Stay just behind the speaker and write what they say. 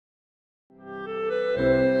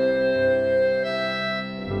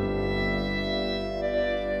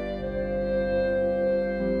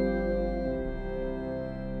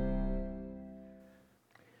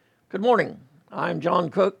Good morning. I'm John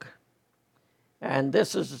Cook, and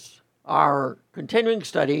this is our continuing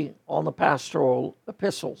study on the pastoral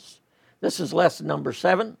epistles. This is lesson number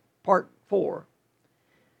 7, part 4.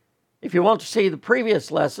 If you want to see the previous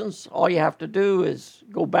lessons, all you have to do is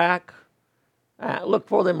go back, look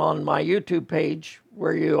for them on my YouTube page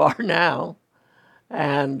where you are now,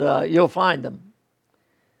 and you'll find them.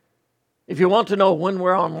 If you want to know when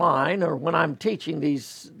we're online or when I'm teaching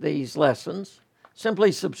these lessons,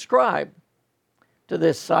 simply subscribe to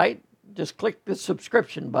this site. Just click the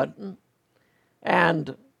subscription button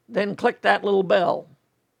and then click that little bell,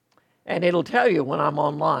 and it'll tell you when I'm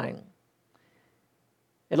online.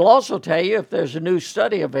 It'll also tell you if there's a new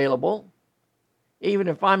study available, even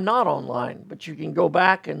if I'm not online, but you can go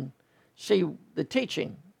back and see the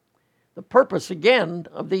teaching. The purpose, again,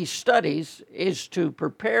 of these studies is to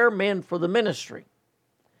prepare men for the ministry,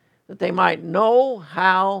 that they might know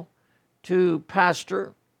how to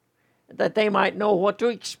pastor, that they might know what to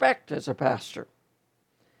expect as a pastor.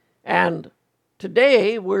 And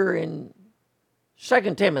today we're in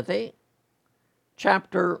 2 Timothy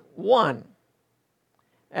chapter 1.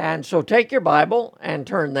 And so take your Bible and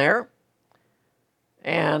turn there,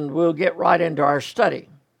 and we'll get right into our study. It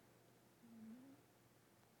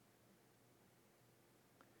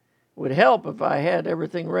would help if I had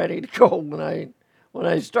everything ready to go when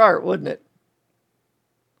I start, wouldn't it?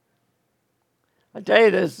 I tell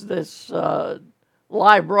you, this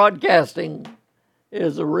live broadcasting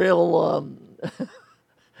is a real,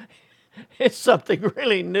 it's something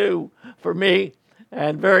really new for me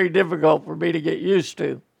and very difficult for me to get used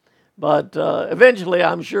to. But eventually,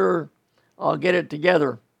 I'm sure I'll get it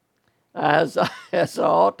together as I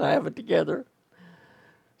ought to have it together.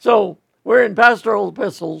 So we're in Pastoral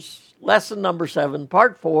Epistles, lesson number 7,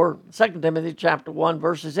 part 4, 2 Timothy chapter 1,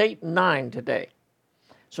 verses 8 and 9 today.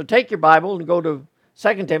 So take your Bible and go to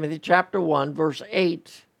 2 Timothy chapter 1, verse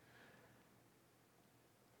 8.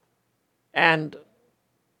 And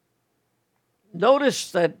notice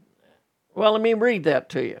that, well, let me read that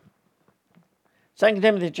to you. 2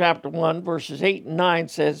 Timothy chapter 1, verses 8 and 9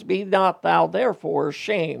 says, "Be not thou therefore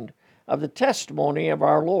ashamed of the testimony of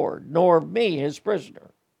our Lord, nor of me his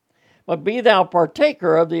prisoner, but be thou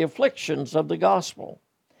partaker of the afflictions of the gospel,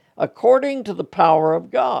 according to the power of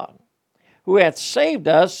God, who hath saved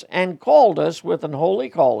us and called us with an holy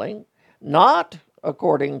calling, not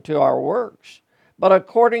according to our works, but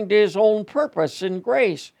according to his own purpose and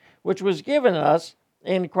grace, which was given us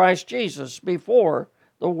in Christ Jesus before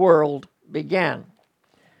the world began."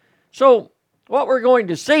 So, what we're going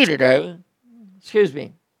to see today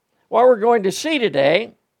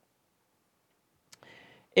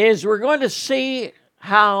is we're going to see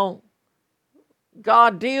how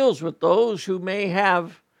God deals with those who may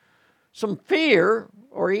have some fear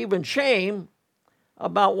or even shame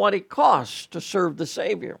about what it costs to serve the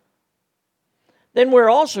Savior. Then we're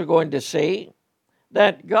also going to see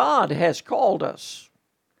that God has called us.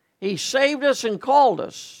 He saved us and called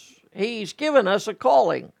us. He's given us a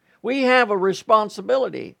calling. We have a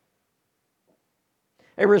responsibility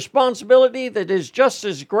that is just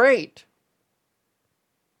as great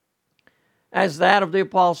as that of the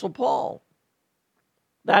Apostle Paul.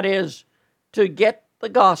 That is, to get the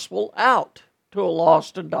gospel out to a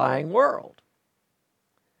lost and dying world.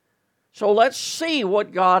 So let's see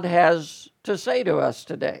what God has to say to us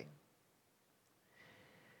today.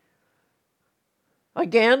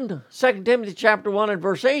 Again, 2 Timothy chapter 1 and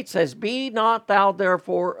verse 8 says, "Be not thou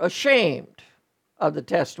therefore ashamed of the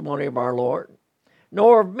testimony of our Lord,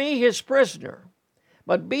 nor of me his prisoner,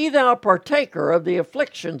 but be thou partaker of the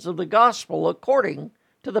afflictions of the gospel according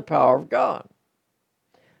to the power of God."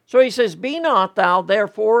 So he says, "Be not thou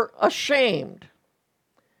therefore ashamed."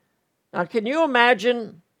 Now, can you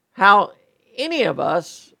imagine how any of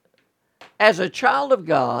us, as a child of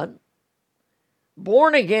God,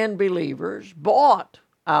 born-again believers, bought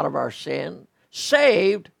out of our sin,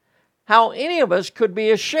 saved, how any of us could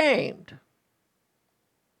be ashamed?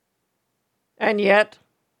 And yet,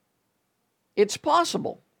 it's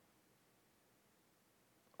possible,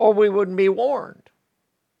 or we wouldn't be warned.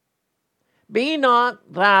 "Be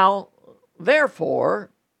not thou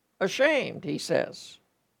therefore ashamed," he says.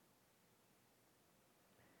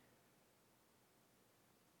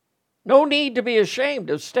 No need to be ashamed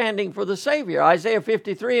of standing for the Savior. Isaiah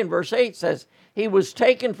 53 and verse 8 says, "He was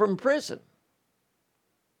taken from prison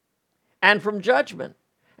and from judgment.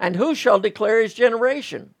 And who shall declare his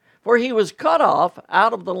generation? For he was cut off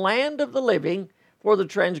out of the land of the living. For the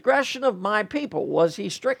transgression of my people was he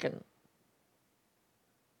stricken."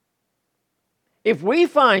 If we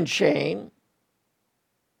find shame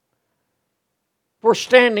for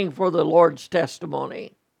standing for the Lord's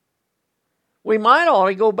testimony, we might ought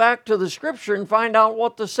to go back to the Scripture and find out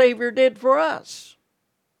what the Savior did for us.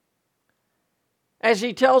 As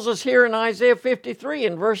he tells us here in Isaiah 53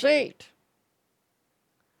 in verse 8.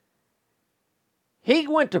 He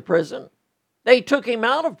went to prison. They took him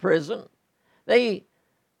out of prison. They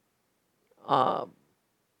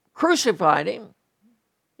crucified him.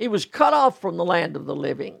 He was cut off from the land of the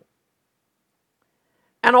living.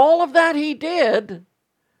 And all of that he did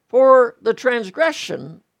for the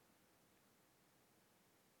transgression.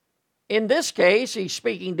 In this case, he's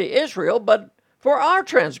speaking to Israel, but for our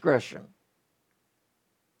transgression.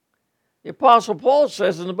 The Apostle Paul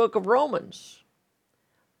says in the book of Romans,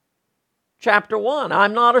 chapter 1,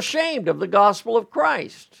 I'm not ashamed of the gospel of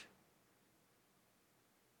Christ,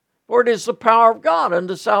 for it is the power of God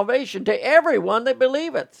unto salvation to everyone that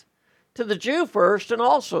believeth, to the Jew first and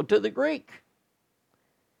also to the Greek.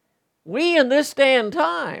 We in this day and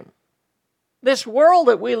time, this world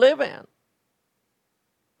that we live in,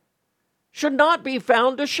 should not be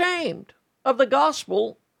found ashamed of the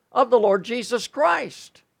gospel of the Lord Jesus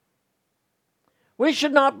Christ. We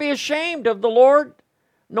should not be ashamed of the Lord,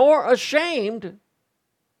 nor ashamed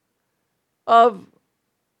of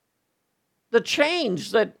the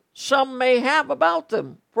change that some may have about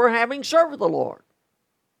them for having served the Lord.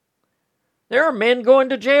 There are men going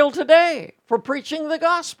to jail today for preaching the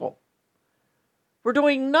gospel, for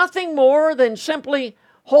doing nothing more than simply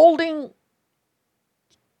holding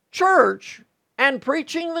church and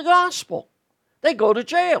preaching the gospel. They go to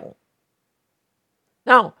jail.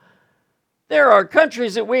 Now, there are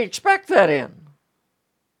countries that we expect that in,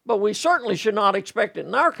 but we certainly should not expect it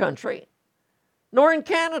in our country, nor in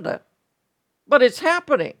Canada. But it's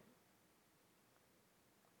happening.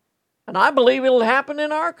 And I believe it'll happen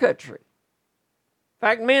in our country. In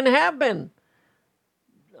fact, men have been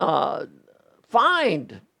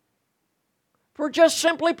fined for just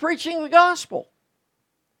simply preaching the gospel.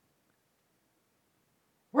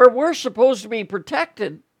 Where we're supposed to be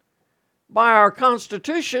protected by our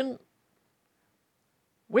Constitution,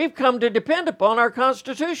 we've come to depend upon our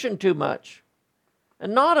Constitution too much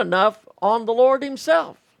and not enough on the Lord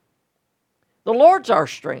Himself. The Lord's our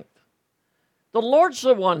strength. The Lord's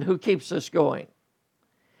the one who keeps us going.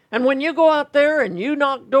 And when you go out there and you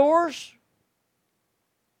knock doors,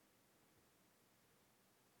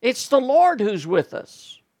 it's the Lord who's with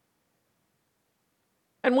us.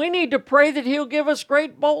 And we need to pray that He'll give us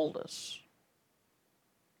great boldness.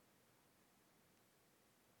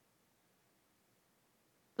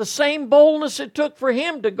 The same boldness it took for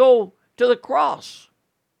Him to go to the cross.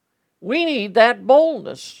 We need that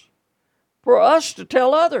boldness for us to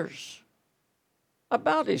tell others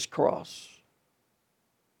about His cross.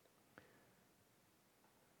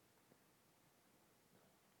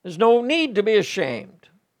 There's no need to be ashamed.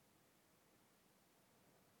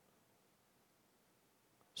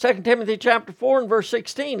 2 Timothy chapter 4 and verse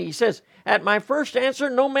 16, he says, At my first answer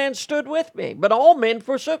no man stood with me, but all men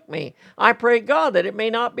forsook me. I pray God that it may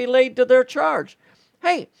not be laid to their charge.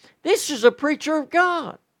 Hey, this is a preacher of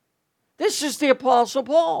God. This is the Apostle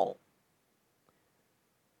Paul.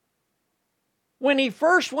 When he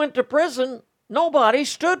first went to prison, nobody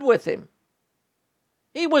stood with him.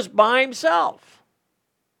 He was by himself.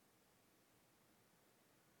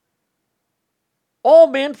 All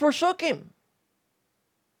men forsook him.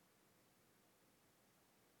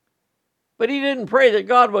 But he didn't pray that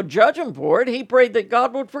God would judge him for it. He prayed that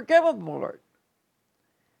God would forgive him for it.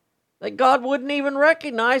 That God wouldn't even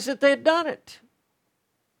recognize that they had done it.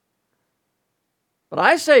 But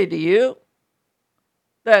I say to you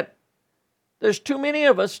that there's too many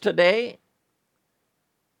of us today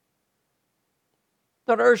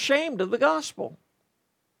that are ashamed of the gospel.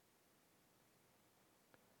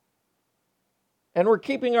 And we're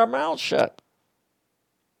keeping our mouths shut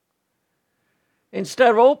instead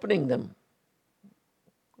of opening them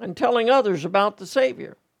and telling others about the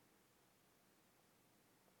Savior.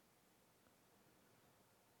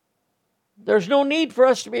 There's no need for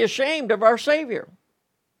us to be ashamed of our Savior.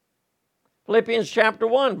 Philippians chapter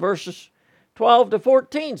 1, verses 12 to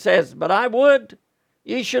 14 says, But I would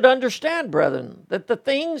ye should understand, brethren, that the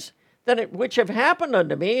things which have happened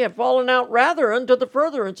unto me have fallen out rather unto the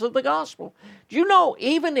furtherance of the gospel. Do you know,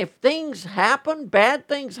 even if things happen, bad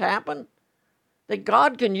things happen, that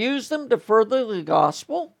God can use them to further the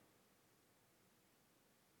gospel?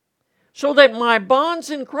 So that my bonds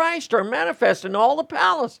in Christ are manifest in all the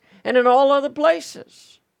palace and in all other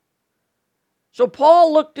places. So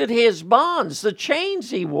Paul looked at his bonds, the chains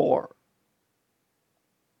he wore,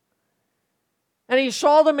 and he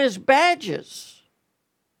saw them as badges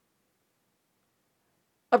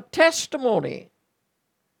of testimony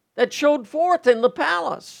that showed forth in the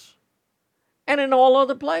palace and in all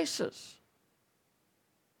other places.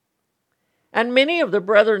 And many of the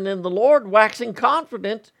brethren in the Lord, waxing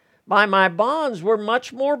confident by my bonds, were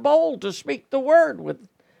much more bold to speak the word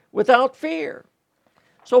without fear.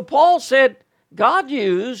 So Paul said, God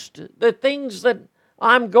used the things that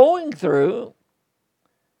I'm going through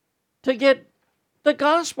to get the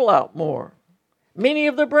gospel out more. Many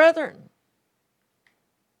of the brethren,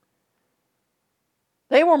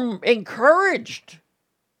 they were encouraged.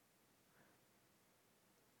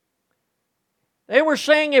 They were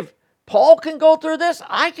saying, if Paul can go through this,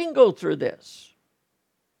 I can go through this.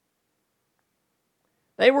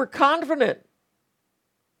 They were confident. It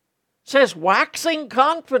says, waxing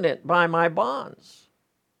confident by my bonds.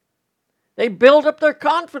 They built up their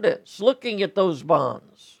confidence looking at those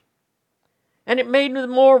bonds. And it made them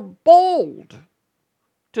more bold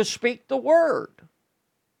to speak the word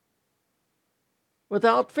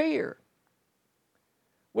without fear.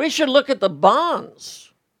 We should look at the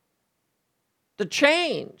bonds, the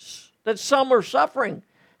chains that some are suffering,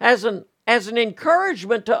 as an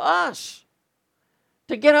encouragement to us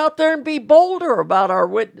to get out there and be bolder about our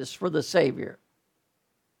witness for the Savior.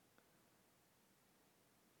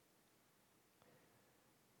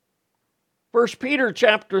 First Peter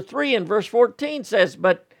chapter 3 and verse 14 says,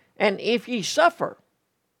 and if ye suffer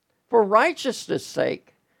for righteousness'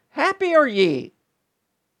 sake, happy are ye,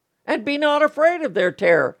 and be not afraid of their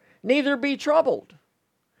terror, neither be troubled.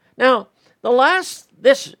 Now,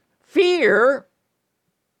 this fear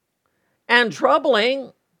and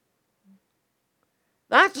troubling,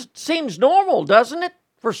 that seems normal, doesn't it,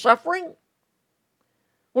 for suffering?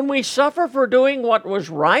 When we suffer for doing what was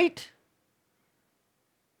right,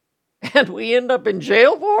 and we end up in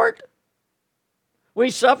jail for it. We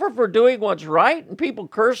suffer for doing what's right, and people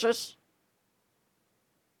curse us.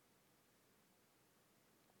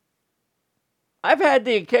 I've had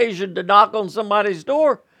the occasion to knock on somebody's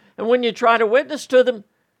door, and when you try to witness to them,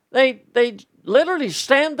 they literally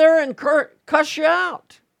stand there and cuss you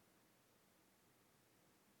out.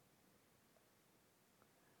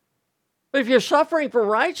 But if you're suffering for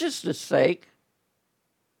righteousness' sake,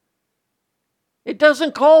 it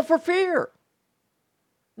doesn't call for fear,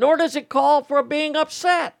 nor does it call for being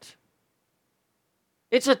upset.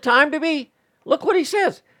 It's a time to be, look what he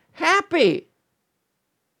says, happy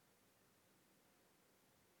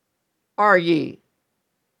are ye.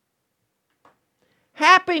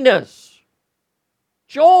 Happiness,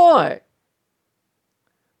 joy,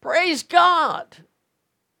 praise God.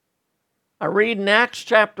 I read in Acts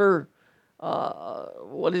chapter, I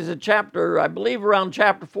believe around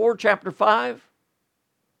chapter 4, chapter 5.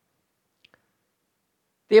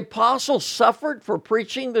 The apostles suffered for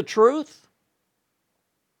preaching the truth.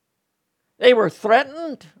 They were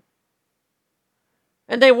threatened.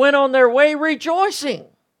 And they went on their way rejoicing,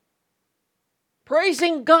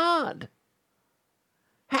 praising God,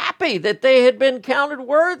 happy that they had been counted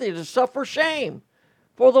worthy to suffer shame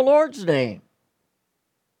for the Lord's name.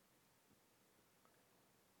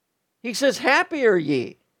 He says, happy are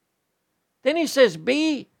ye. Then he says,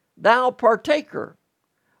 be thou partaker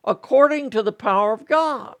according to the power of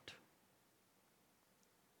God.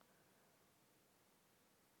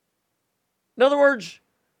 In other words,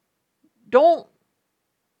 don't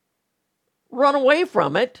run away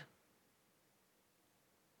from it.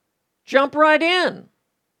 Jump right in,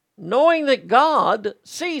 knowing that God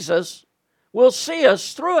sees us, will see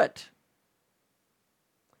us through it.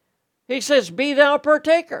 He says, be thou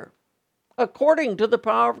partaker according to the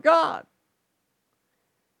power of God.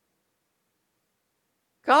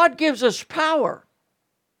 God gives us power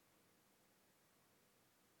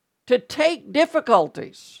to take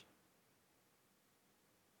difficulties.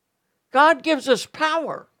 God gives us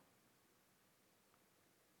power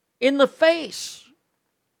in the face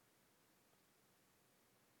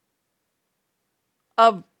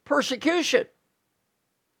of persecution.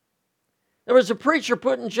 There was a preacher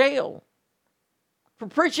put in jail for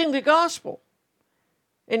preaching the gospel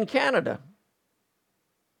in Canada.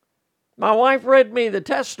 My wife read me the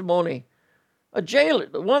testimony. One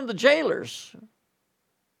of the jailers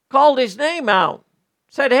called his name out,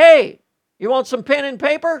 said, hey, you want some pen and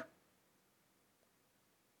paper?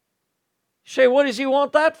 Say, what does he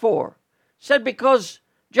want that for? Said, because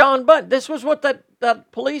John Bunyan, this was what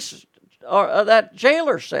that police, or that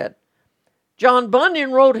jailer said. John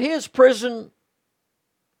Bunyan wrote his prison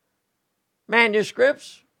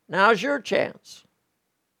manuscripts. Now's your chance.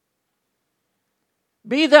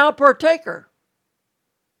 Be thou partaker.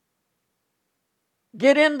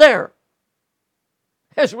 Get in there.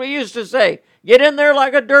 As we used to say, get in there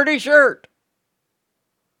like a dirty shirt.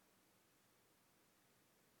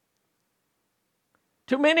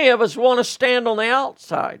 Too many of us want to stand on the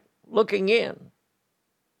outside, looking in.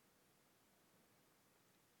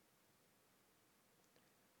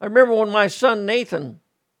 I remember when my son Nathan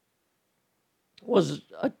was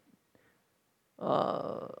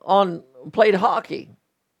played hockey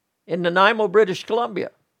in Nanaimo, British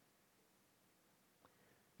Columbia.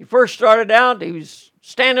 He first started out, he was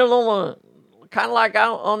standing on kind of like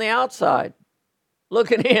out on the outside,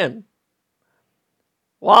 looking in.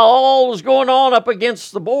 While all was going on up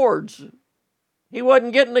against the boards, he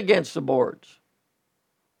wasn't getting against the boards.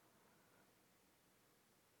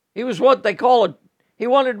 He was what they call a, he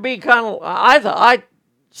wanted to be kind of, I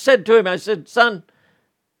said to him, I said, son,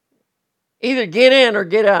 either get in or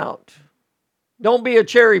get out. Don't be a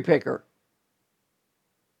cherry picker.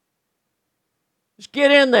 Just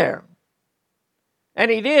get in there.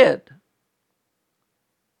 And he did.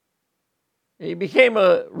 He became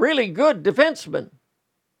a really good defenseman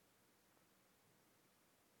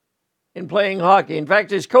in playing hockey. In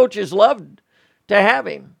fact, his coaches loved to have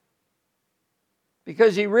him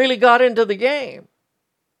because he really got into the game.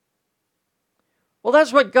 Well,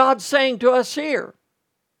 that's what God's saying to us here.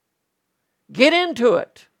 Get into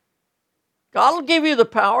it. God will give you the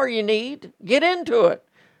power you need. Get into it.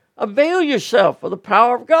 Avail yourself of the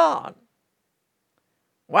power of God.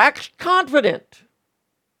 Wax confident,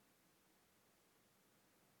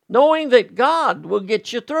 knowing that God will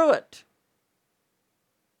get you through it.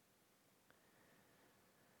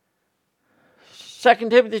 2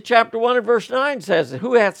 Timothy chapter 1 and verse 9 says,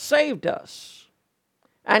 who hath saved us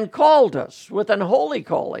and called us with an holy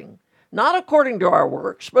calling, not according to our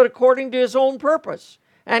works, but according to his own purpose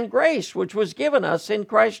and grace, which was given us in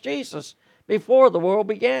Christ Jesus before the world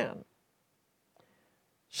began. It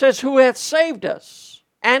says, who hath saved us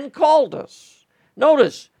and called us.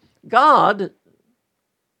 Notice, God,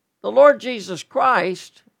 the Lord Jesus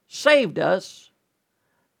Christ, saved us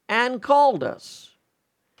and called us.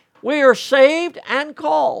 We are saved and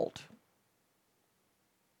called.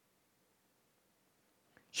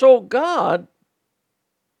 So God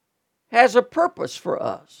has a purpose for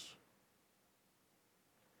us.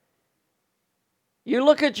 You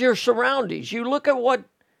look at your surroundings. You look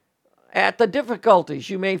at the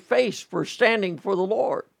difficulties you may face for standing for the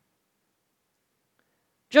Lord.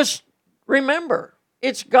 Just remember,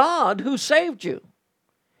 it's God who saved you.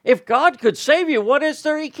 If God could save you, what is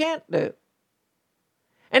there he can't do?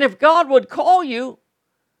 And if God would call you,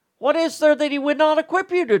 what is there that he would not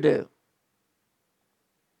equip you to do?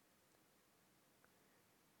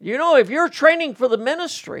 You know, if you're training for the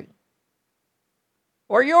ministry,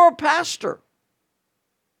 or you're a pastor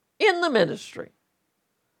in the ministry,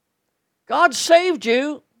 God saved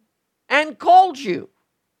you and called you.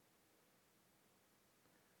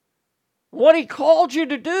 What he called you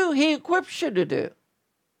to do, he equips you to do.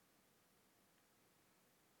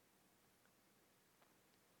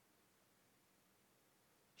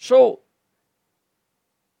 So,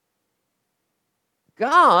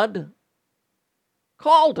 God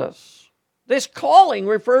called us. This calling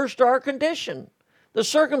refers to our condition, the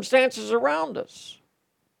circumstances around us.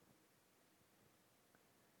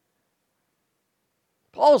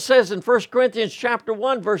 Paul says in 1 Corinthians chapter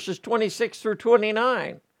 1, verses 26 through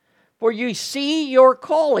 29, for you see your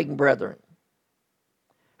calling, brethren,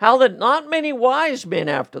 how that not many wise men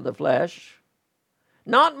after the flesh,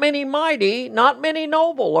 not many mighty, not many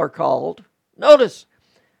noble are called. Notice,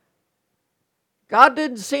 God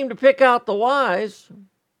didn't seem to pick out the wise.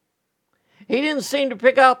 He didn't seem to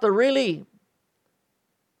pick out the really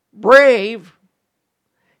brave.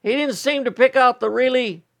 He didn't seem to pick out the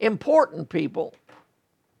really important people.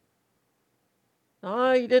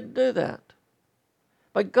 No, he didn't do that.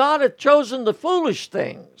 But God hath chosen the foolish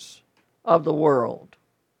things of the world.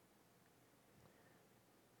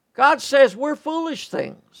 God says we're foolish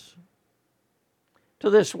things to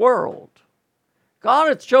this world. God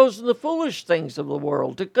hath chosen the foolish things of the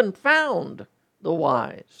world to confound the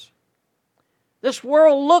wise. This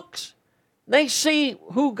world looks, they see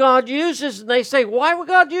who God uses, and they say, why would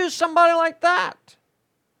God use somebody like that?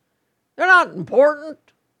 They're not important.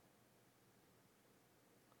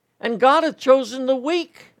 And God hath chosen the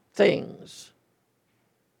weak things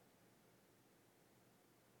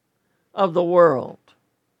of the world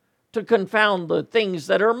to confound the things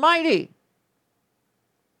that are mighty.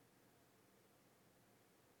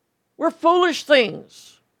 We're foolish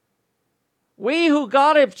things. We who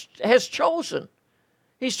God has chosen.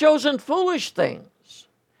 He's chosen foolish things.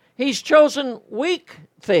 He's chosen weak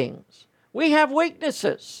things. We have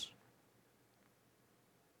weaknesses.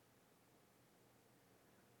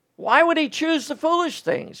 Why would he choose the foolish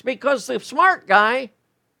things? Because the smart guy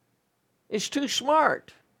is too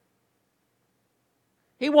smart.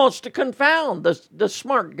 He wants to confound the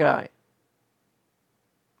smart guy.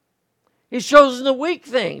 He's chosen the weak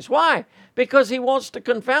things. Why? Because he wants to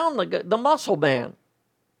confound the muscle man.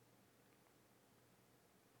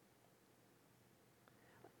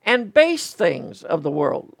 And base things of the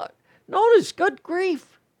world. Notice, good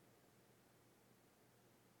grief.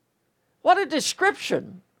 What a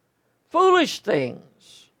description. Foolish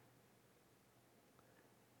things.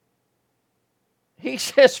 He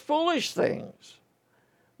says foolish things,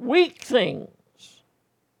 weak things,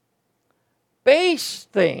 base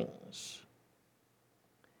things,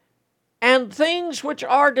 and things which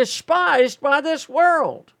are despised by this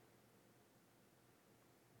world.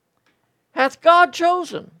 Hath God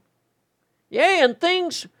chosen? Yea, and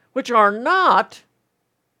things which are not,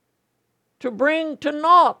 to bring to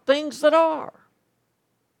naught things that are.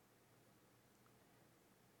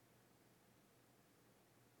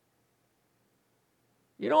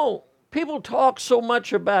 You know, people talk so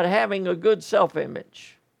much about having a good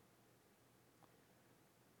self-image.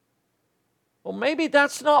 Well, maybe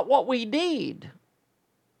that's not what we need.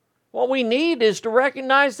 What we need is to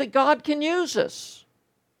recognize that God can use us.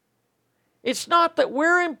 It's not that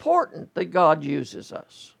we're important that God uses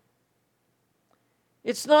us.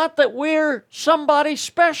 It's not that we're somebody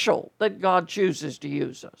special that God chooses to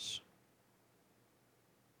use us.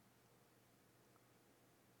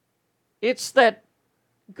 It's that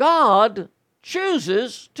God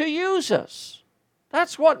chooses to use us.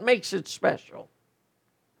 That's what makes it special.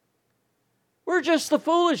 We're just the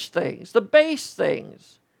foolish things, the base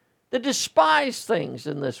things, the despised things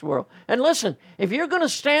in this world. And listen, if you're going to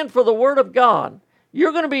stand for the Word of God,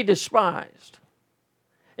 you're going to be despised.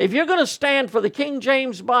 If you're going to stand for the King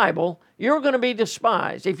James Bible, you're going to be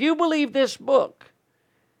despised. If you believe this book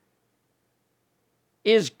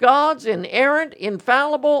is God's inerrant,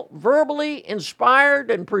 infallible, verbally inspired,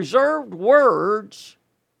 and preserved words,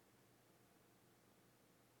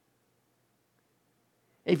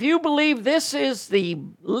 if you believe this is the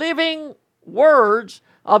living words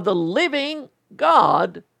of the living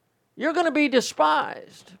God, you're going to be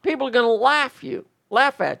despised. People are going to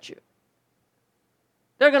laugh at you.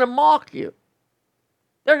 They're going to mock you.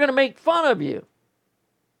 They're going to make fun of you.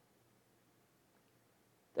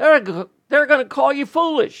 They're going to call you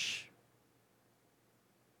foolish.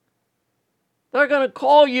 They're going to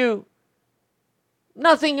call you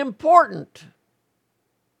nothing important.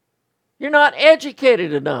 You're not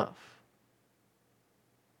educated enough.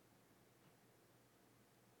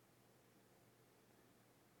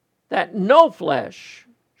 That no flesh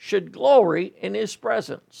should glory in His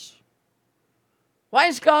presence. Why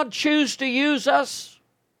does God choose to use us?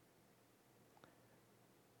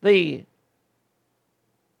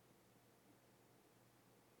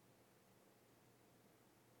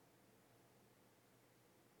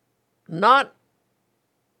 Not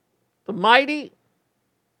the mighty,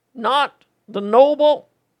 not the noble,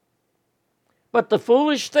 but the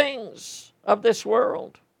foolish things of this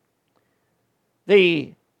world,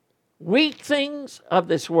 the weak things of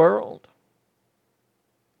this world,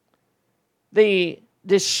 the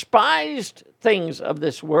despised things of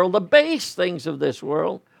this world, the base things of this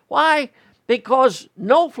world. Why? Because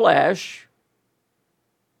no flesh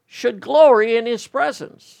should glory in His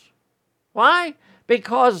presence. Why?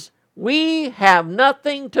 Because we have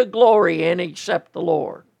nothing to glory in except the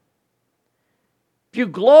Lord. If you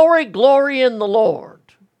glory in the Lord.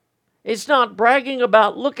 It's not bragging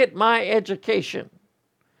about, look at my education.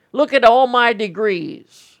 Look at all my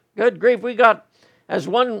degrees. Good grief, we got, as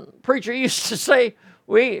one preacher used to say,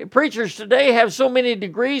 preachers today have so many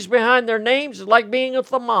degrees behind their names, it's like being a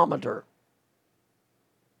thermometer.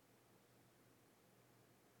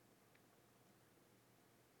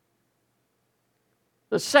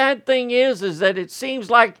 The sad thing is that it seems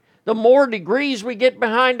like the more degrees we get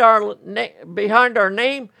behind our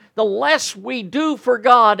name, the less we do for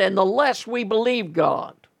God and the less we believe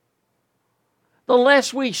God. The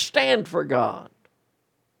less we stand for God.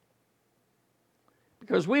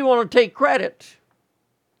 Because we want to take credit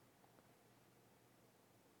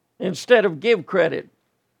instead of give credit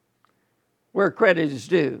where credit is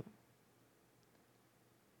due.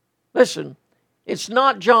 Listen, it's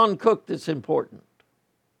not John Cook that's important.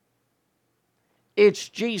 It's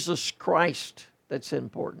Jesus Christ that's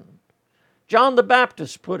important. John the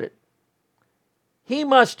Baptist put it, He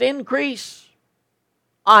must increase,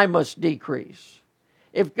 I must decrease.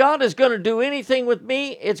 If God is going to do anything with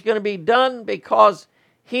me, it's going to be done because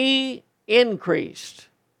He increased,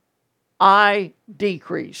 I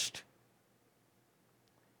decreased.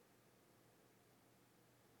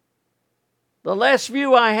 The less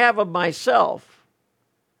view I have of myself,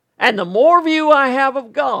 and the more view I have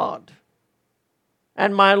of God,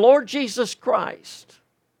 and my Lord Jesus Christ,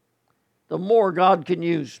 the more God can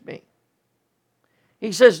use me.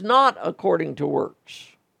 He says, not according to works.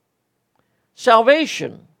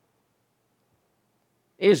 Salvation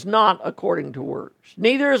is not according to works.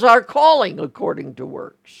 Neither is our calling according to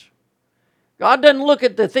works. God doesn't look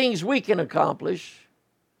at the things we can accomplish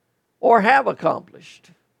or have accomplished.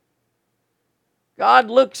 God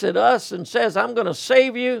looks at us and says, I'm going to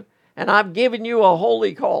save you, and I've given you a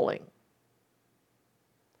holy calling.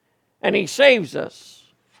 And He saves us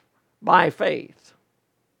by faith,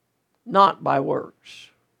 not by works.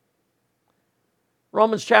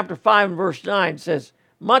 Romans chapter 5 and verse 9 says,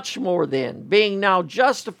 much more then, being now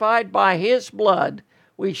justified by His blood,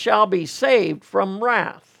 we shall be saved from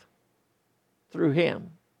wrath through Him.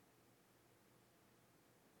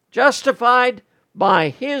 Justified by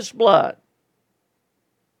His blood,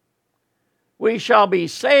 we shall be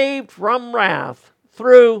saved from wrath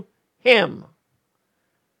through Him.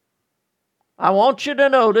 I want you to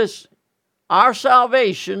notice our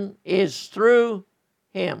salvation is through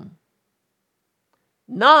Him,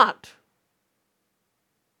 not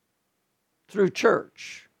through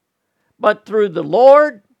church, but through the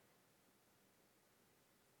Lord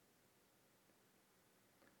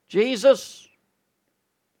Jesus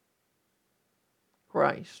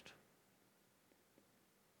Christ.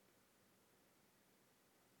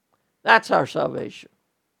 That's our salvation.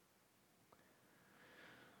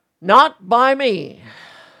 Not by me,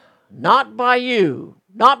 not by you,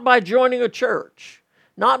 not by joining a church,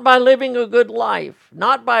 not by living a good life,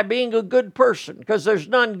 not by being a good person, because there's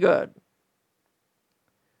none good.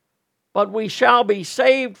 But we shall be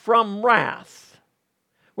saved from wrath.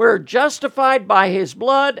 We're justified by His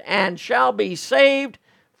blood and shall be saved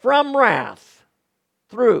from wrath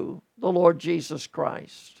through the Lord Jesus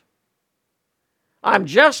Christ. I'm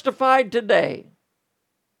justified today.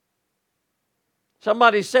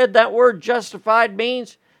 Somebody said that word justified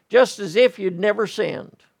means just as if you'd never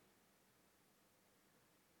sinned.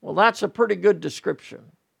 Well, that's a pretty good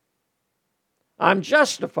description. I'm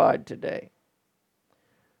justified today.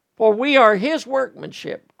 For we are His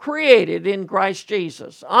workmanship, created in Christ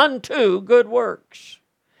Jesus, unto good works,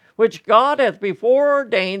 which God hath before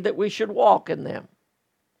ordained that we should walk in them.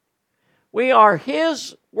 We are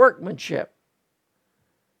His workmanship.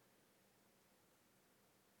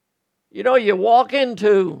 You know, you walk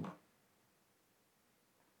into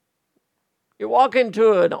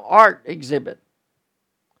an art exhibit,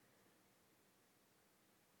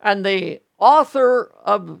 and the author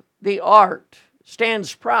of the art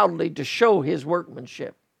stands proudly to show his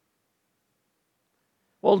workmanship.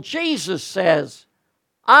 Well, Jesus says,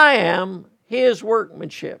 I am His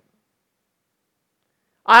workmanship.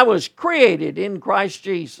 I was created in Christ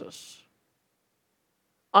Jesus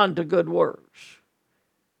unto good works.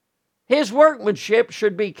 His workmanship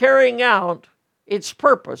should be carrying out its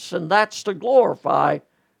purpose, and that's to glorify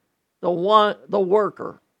the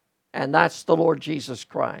worker, and that's the Lord Jesus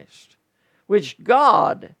Christ, which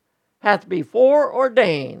God hath before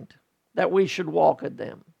ordained that we should walk in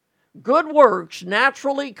them. Good works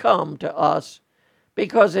naturally come to us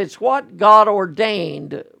because it's what God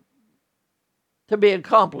ordained to be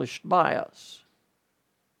accomplished by us.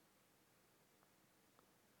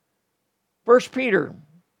 1 Peter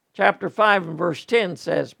chapter 5 and verse 10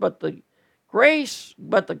 says, But the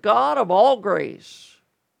God of all grace,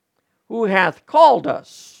 who hath called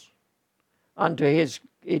us unto His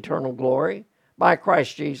eternal glory by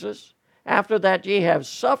Christ Jesus, after that ye have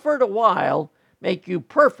suffered a while, make you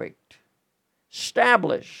perfect,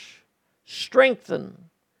 establish, strengthen,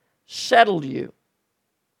 settle you.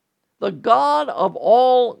 The God of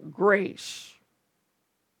all grace.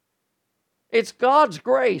 It's God's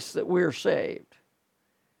grace that we're saved.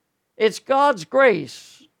 It's God's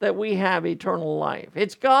grace that we have eternal life.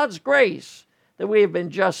 It's God's grace that we have been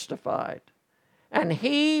justified. And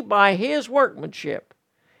He, by His workmanship,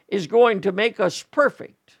 is going to make us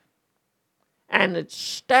perfect and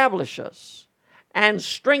establish us and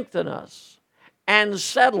strengthen us and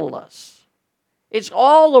settle us. It's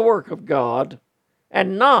all the work of God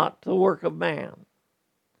and not the work of man,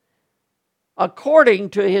 according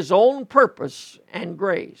to His own purpose and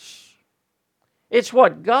grace. It's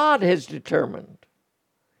what God has determined.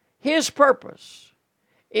 His purpose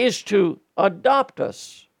is to adopt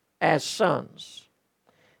us as sons.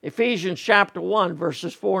 Ephesians chapter 1,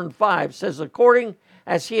 verses 4 and 5 says, According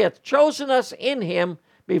as He hath chosen us in Him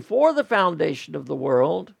before the foundation of the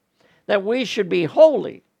world, that we should be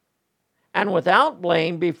holy and without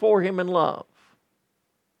blame before Him in love,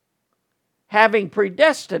 having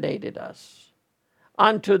predestinated us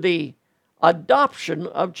unto the adoption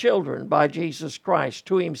of children by Jesus Christ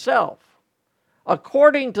to Himself,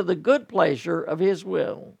 according to the good pleasure of his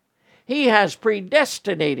will. He has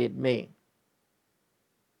predestinated me.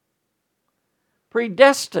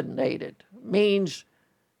 Predestinated means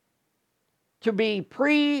to be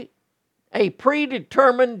a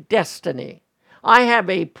predetermined destiny. I have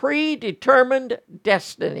a predetermined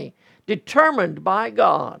destiny, determined by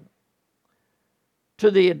God,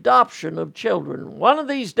 to the adoption of children. One of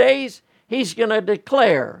these days, he's going to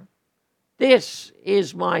declare, "This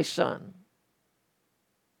is my son."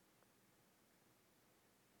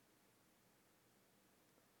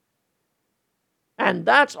 And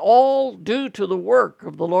that's all due to the work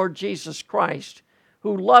of the Lord Jesus Christ,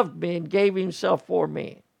 who loved me and gave himself for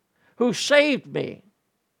me, who saved me,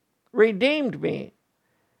 redeemed me,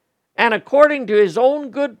 and according to his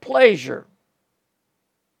own good pleasure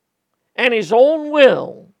and his own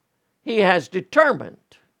will, he has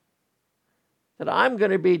determined that I'm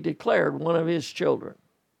going to be declared one of his children.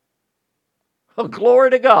 Oh,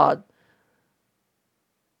 glory to God.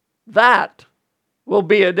 That will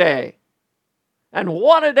be a day. And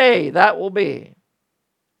what a day that will be,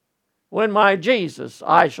 when my Jesus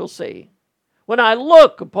I shall see, when I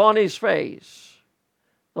look upon his face,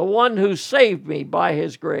 the one who saved me by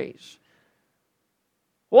his grace.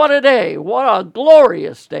 What a day, what a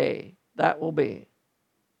glorious day that will be.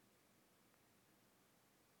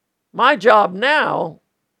 My job now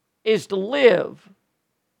is to live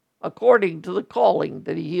according to the calling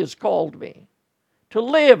that he has called me, to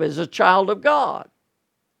live as a child of God,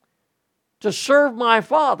 to serve my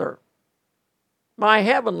Father, my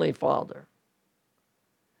Heavenly Father,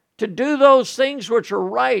 to do those things which are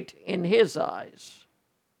right in his eyes,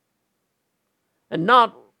 and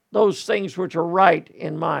not those things which are right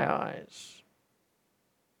in my eyes.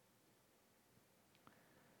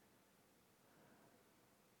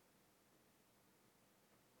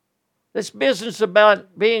 This business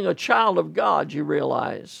about being a child of God, you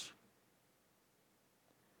realize,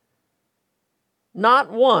 not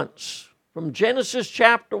once from Genesis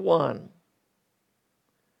chapter 1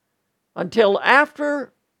 until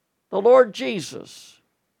after the Lord Jesus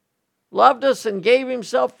loved us and gave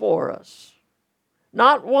himself for us,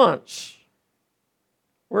 not once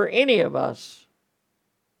was any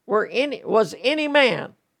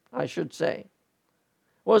man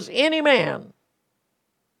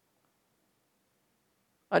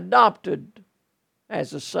adopted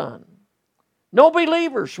as a son. No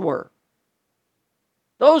believers were.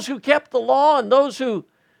 Those who kept the law and those who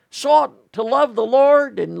sought to love the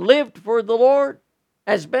Lord and lived for the Lord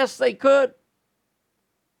as best they could,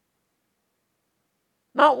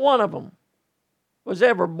 not one of them was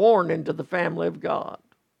ever born into the family of God.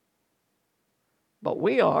 But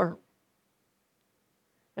we are.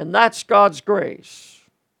 And that's God's grace.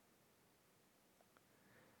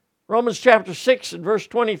 Romans chapter 6 and verse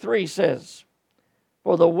 23 says,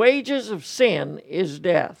 "For the wages of sin is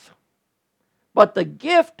death, but the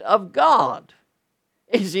gift of God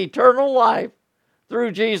is eternal life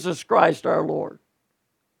through Jesus Christ our Lord."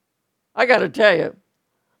 I got to tell you,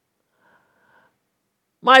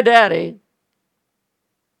 my daddy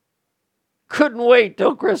couldn't wait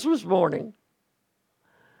till Christmas morning.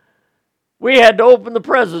 We had to open the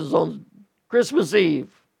presents on Christmas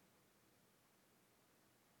Eve.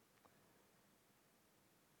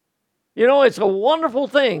 You know, it's a wonderful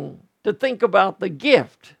thing to think about the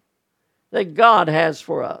gift that God has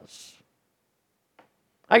for us.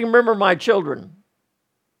 I can remember my children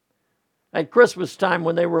at Christmas time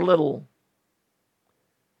when they were little.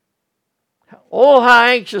 Oh, how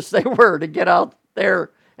anxious they were to get out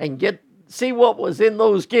there and see what was in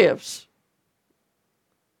those gifts.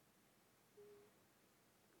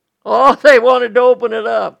 Oh, they wanted to open it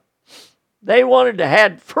up. They wanted to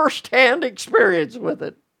have first-hand experience with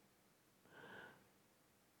it.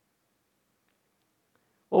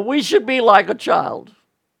 Well, we should be like a child,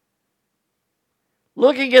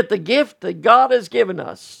 looking at the gift that God has given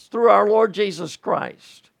us through our Lord Jesus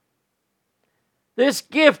Christ. This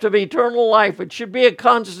gift of eternal life, it should be a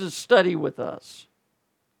constant study with us.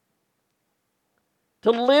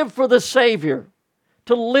 To live for the Savior,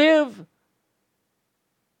 to live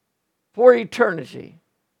for eternity.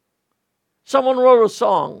 Someone wrote a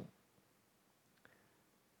song,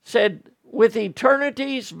 said, "With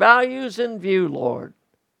eternity's values in view, Lord,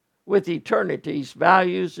 with eternity's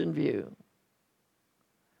values in view.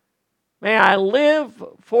 May I live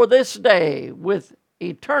for this day with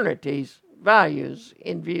eternity's values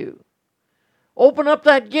in view." Open up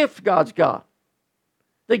that gift God's got.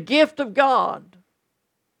 The gift of God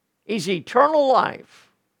is eternal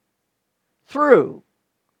life through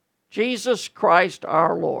Jesus Christ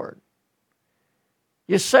our Lord.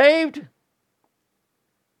 You saved?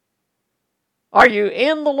 Are you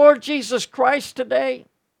in the Lord Jesus Christ today?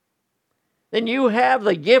 Then you have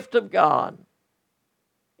the gift of God,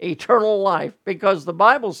 eternal life, because the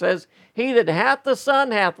Bible says, he that hath the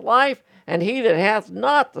Son hath life, and he that hath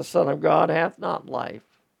not the Son of God hath not life.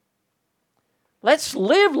 Let's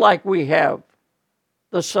live like we have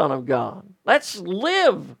the Son of God. Let's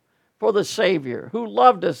live for the Savior who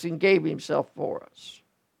loved us and gave himself for us.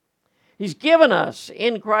 He's given us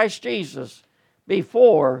in Christ Jesus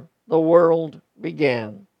before the world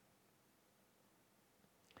began.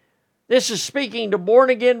 This is speaking to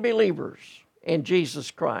born-again believers in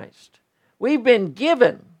Jesus Christ. We've been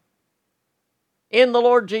given in the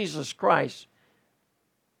Lord Jesus Christ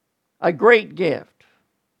a great gift.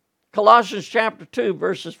 Colossians chapter 2,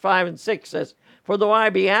 verses 5 and 6 says, for though I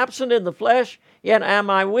be absent in the flesh, yet am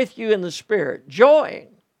I with you in the Spirit, joying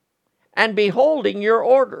and beholding your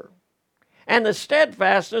order and the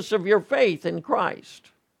steadfastness of your faith in Christ.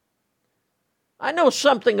 I know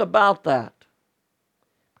something about that,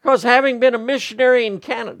 because having been a missionary in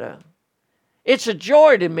Canada, it's a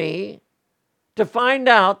joy to me to find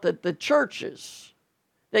out that the churches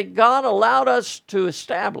that God allowed us to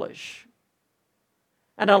establish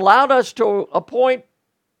and allowed us to appoint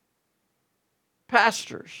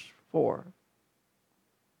pastors for,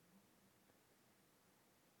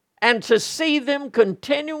 and to see them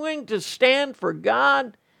continuing to stand for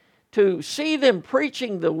God, to see them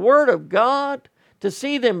preaching the Word of God, to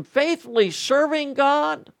see them faithfully serving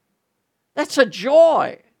God, that's a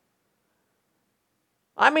joy.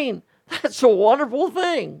 I mean, that's a wonderful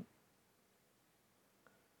thing.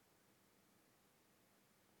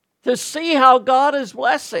 To see how God is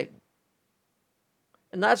blessing.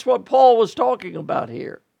 And that's what Paul was talking about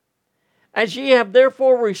here. As ye have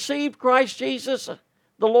therefore received Christ Jesus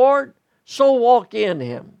the Lord, so walk in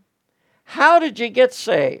him. How did you get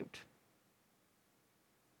saved?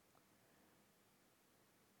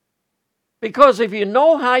 Because if you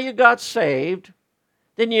know how you got saved,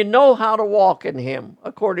 then you know how to walk in him,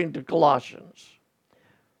 according to Colossians.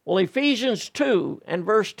 Well, Ephesians 2 and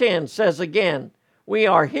verse 10 says again, we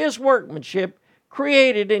are his workmanship,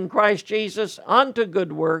 created in Christ Jesus unto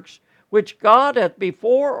good works, which God hath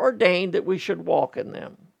before ordained that we should walk in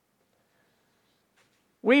them.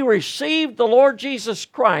 We received the Lord Jesus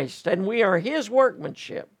Christ, and we are his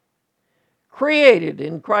workmanship, created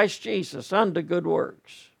in Christ Jesus unto good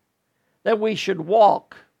works, that we should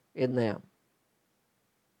walk in them.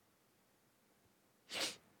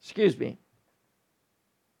 Excuse me.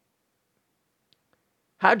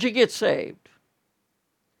 How'd you get saved?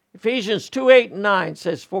 Ephesians 2, 8 and 9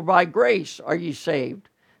 says, for by grace are ye saved,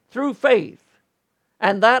 through faith,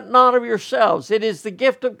 and that not of yourselves. It is the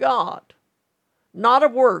gift of God, not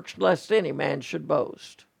of works, lest any man should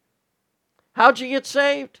boast. How'd you get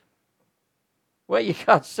saved? Well, you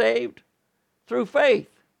got saved through faith.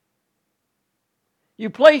 You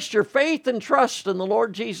placed your faith and trust in the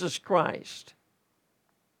Lord Jesus Christ.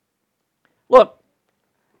 Look,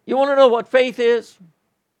 you want to know what faith is?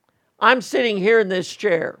 I'm sitting here in this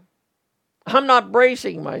chair. I'm not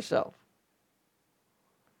bracing myself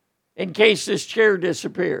in case this chair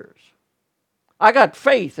disappears. I got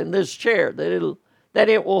faith in this chair that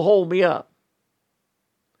it will hold me up.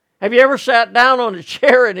 Have you ever sat down on a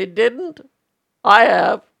chair and it didn't? I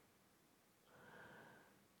have.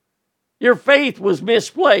 Your faith was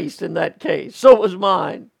misplaced in that case. So was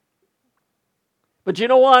mine. But you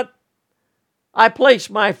know what? I place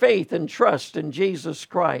my faith and trust in Jesus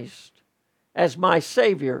Christ as my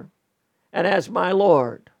Savior and as my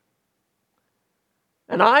Lord.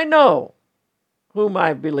 And I know whom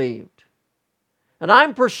I've believed. And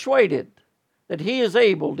I'm persuaded that he is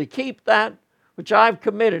able to keep that which I've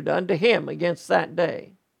committed unto him against that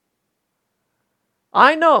day.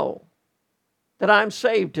 I know that I'm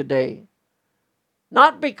saved today,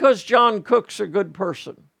 not because John Cook's a good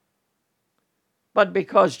person, but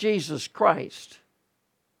because Jesus Christ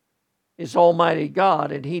is Almighty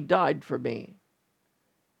God, and he died for me.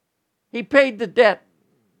 He paid the debt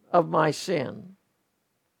of my sin.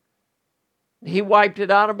 He wiped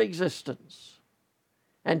it out of existence.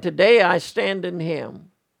 And today I stand in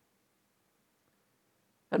him.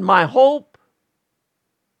 And my hope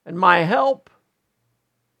and my help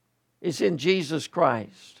is in Jesus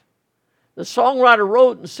Christ. The songwriter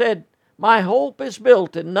wrote and said, my hope is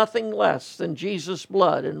built in nothing less than Jesus'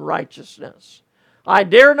 blood and righteousness. I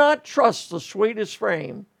dare not trust the sweetest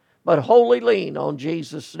frame, but wholly lean on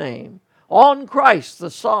Jesus' name. On Christ,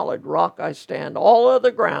 the solid rock I stand. All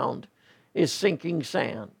other ground is sinking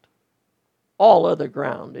sand. All other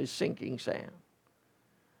ground is sinking sand.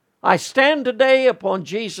 I stand today upon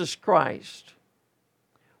Jesus Christ.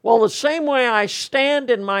 Well, the same way I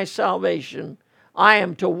stand in my salvation I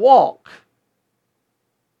am to walk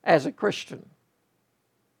as a Christian.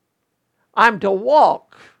 I'm to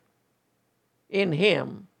walk in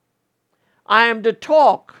Him. I am to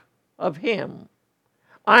talk of Him.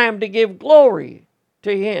 I am to give glory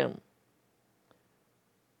to Him.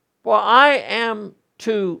 For I am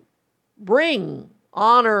to bring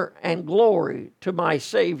honor and glory to my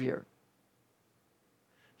Savior.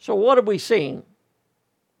 So what have we seen?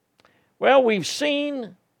 Well, we've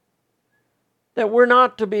seen that we're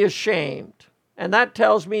not to be ashamed. And that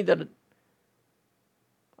tells me that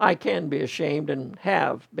I can be ashamed and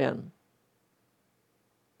have been.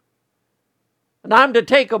 And I'm to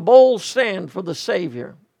take a bold stand for the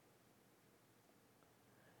Savior.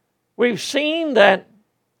 We've seen that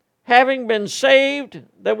having been saved,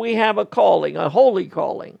 that we have a calling, a holy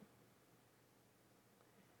calling.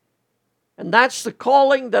 And that's the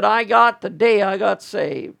calling that I got the day I got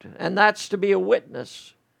saved. And that's to be a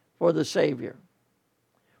witness for the Savior.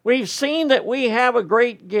 We've seen that we have a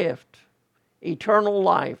great gift, eternal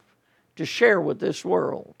life, to share with this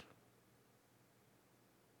world.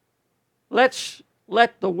 Let's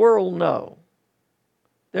let the world know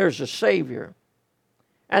there's a Savior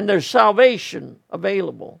and there's salvation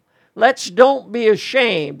available. Don't be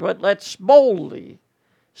ashamed, but let's boldly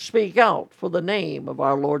speak out for the name of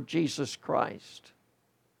our Lord Jesus Christ.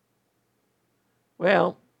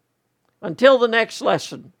 Well, until the next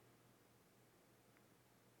lesson,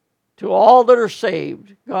 to all that are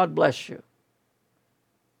saved, God bless you.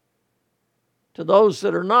 To those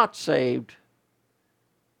that are not saved,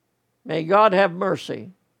 may God have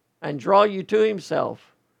mercy and draw you to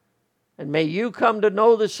Himself, and may you come to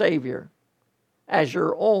know the Savior as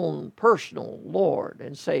your own personal Lord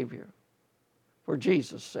and Savior, for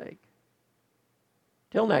Jesus' sake.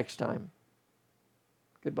 Till next time,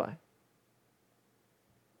 goodbye.